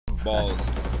balls.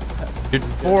 You're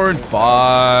 4 and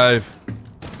 5.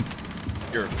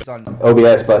 You're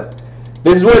OBS, but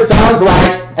this is what it sounds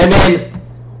like. And then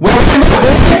when I'm in my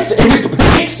voice, it just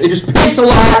peaks. It just peaks a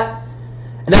lot.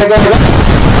 And then I go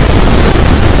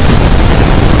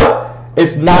like,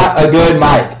 it's not a good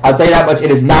mic. I'll tell you that much.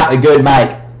 It is not a good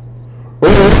mic.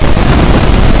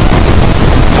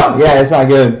 Yeah, it's not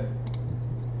good.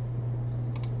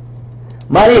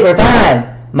 Money for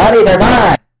fine. Money for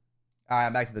fine. Alright,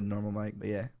 I'm back to the normal mic, but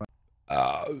yeah.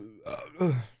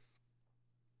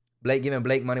 Blake giving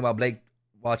Blake money while Blake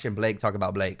watching Blake talk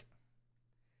about Blake.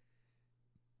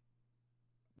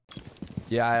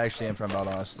 Yeah, I actually am from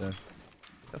Austin.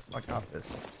 Get the fuck off this.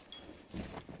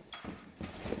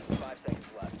 5 seconds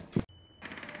left.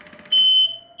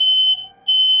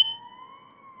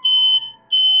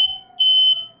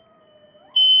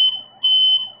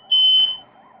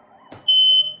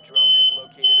 Drone has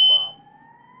located a bomb.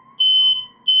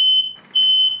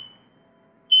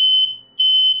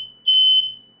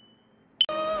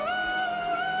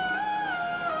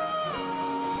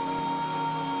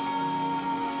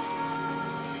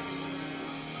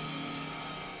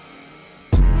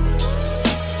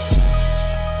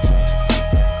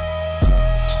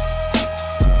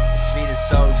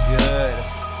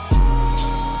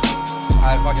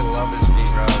 I fucking love this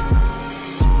beat, bro.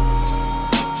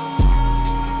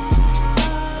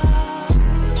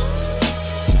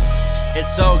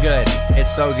 It's so good.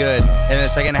 It's so good. In the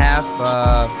second half,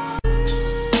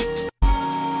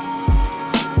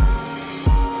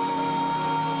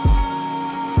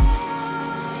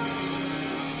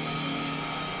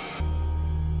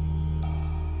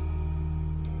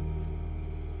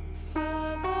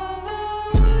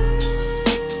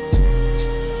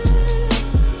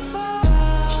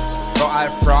 I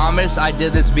promise I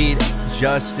did this beat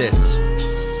justice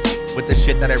with the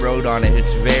shit that I wrote on it.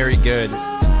 It's very good.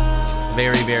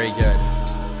 Very, very good.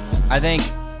 I think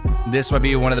this would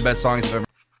be one of the best songs I've ever.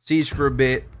 Siege for a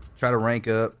bit. Try to rank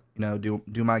up. You know,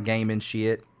 do my gaming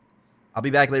shit. I'll be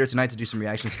back later tonight to do some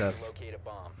reaction stuff.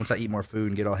 Once I eat more food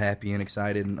and get all happy and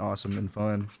excited and awesome and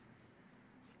fun.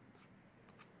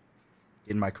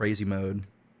 Get in my crazy mode.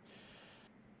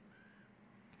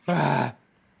 All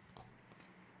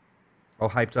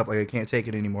hyped up like I can't take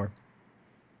it anymore.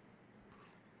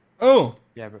 Oh!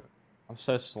 Yeah, but I'm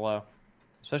so slow.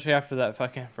 Especially after that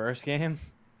fucking first game.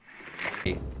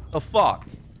 The fuck?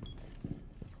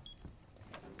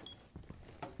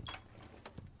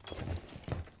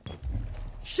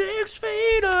 Six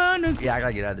feet under. Yeah, I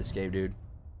gotta get out of this game, dude.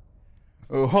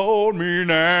 Hold me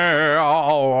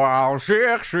now,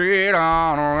 6 feet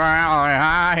on the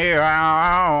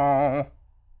ground.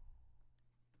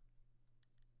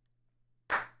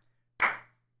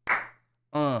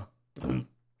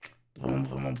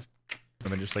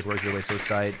 And just like work your way to its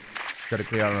side, try to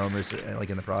clear out roamers like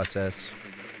in the process.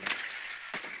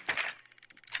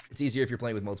 It's easier if you're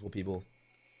playing with multiple people.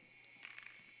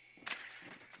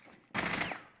 10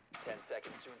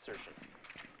 seconds to insertion.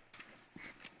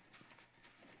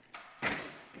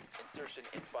 Insertion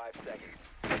in 5 seconds.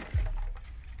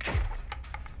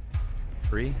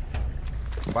 3.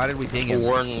 Why did we ping him?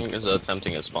 Warren is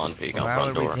attempting a spawn peek on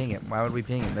front door. Why would we ping him? Why would we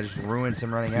ping him? That just ruins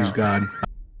him running out. He's God.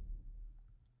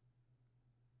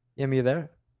 Yumi, you there?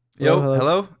 Yo,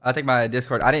 hello? I think my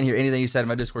Discord. I didn't hear anything you said.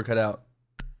 My Discord cut out.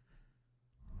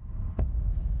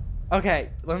 Okay,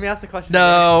 let me ask the question.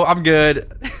 No, I'm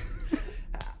good.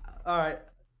 All right.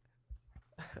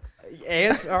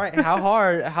 Answer. All right. How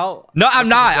hard? How? No, I'm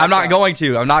not. I'm not going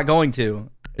to. I'm not going to.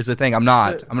 Is the thing. I'm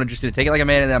not. I'm just gonna take it like a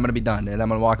man, and then I'm gonna be done, and then I'm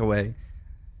gonna walk away.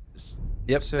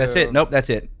 Yep. So, that's it. Nope. That's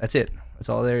it. That's it. That's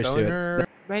all there is to it.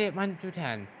 Rate it 1 through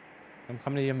 10. I'm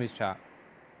coming to Yumi's chat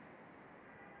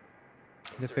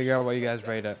to figure out what you guys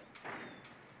rate it.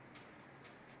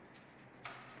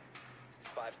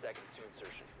 5 seconds to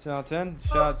insertion. 10 out of 10.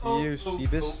 Shout out to you,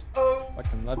 Sheebus.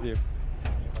 Fucking love you.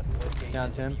 10 out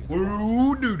of 10.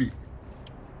 Blue duty.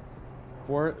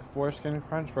 Foreskin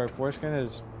crunch, bro. Foreskin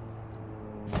is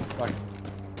like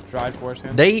dried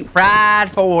foreskin. Deep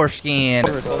fried foreskin.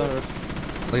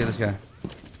 Look at this guy.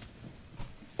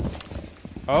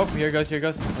 Oh, here it goes, here it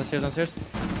goes. Downstairs, downstairs.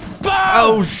 Boom!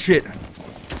 Oh shit. Boom!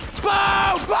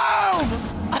 Boom!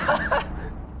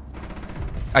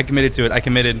 I committed to it. I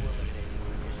committed.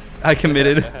 I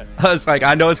was like,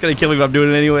 I know it's gonna kill me, but I'm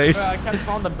doing it anyways. Bro, I kept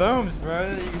calling the booms, bro.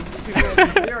 You people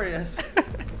are serious.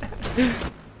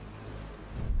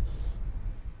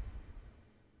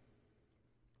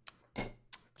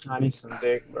 I need some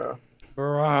dick, bro.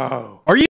 Bro. Are you?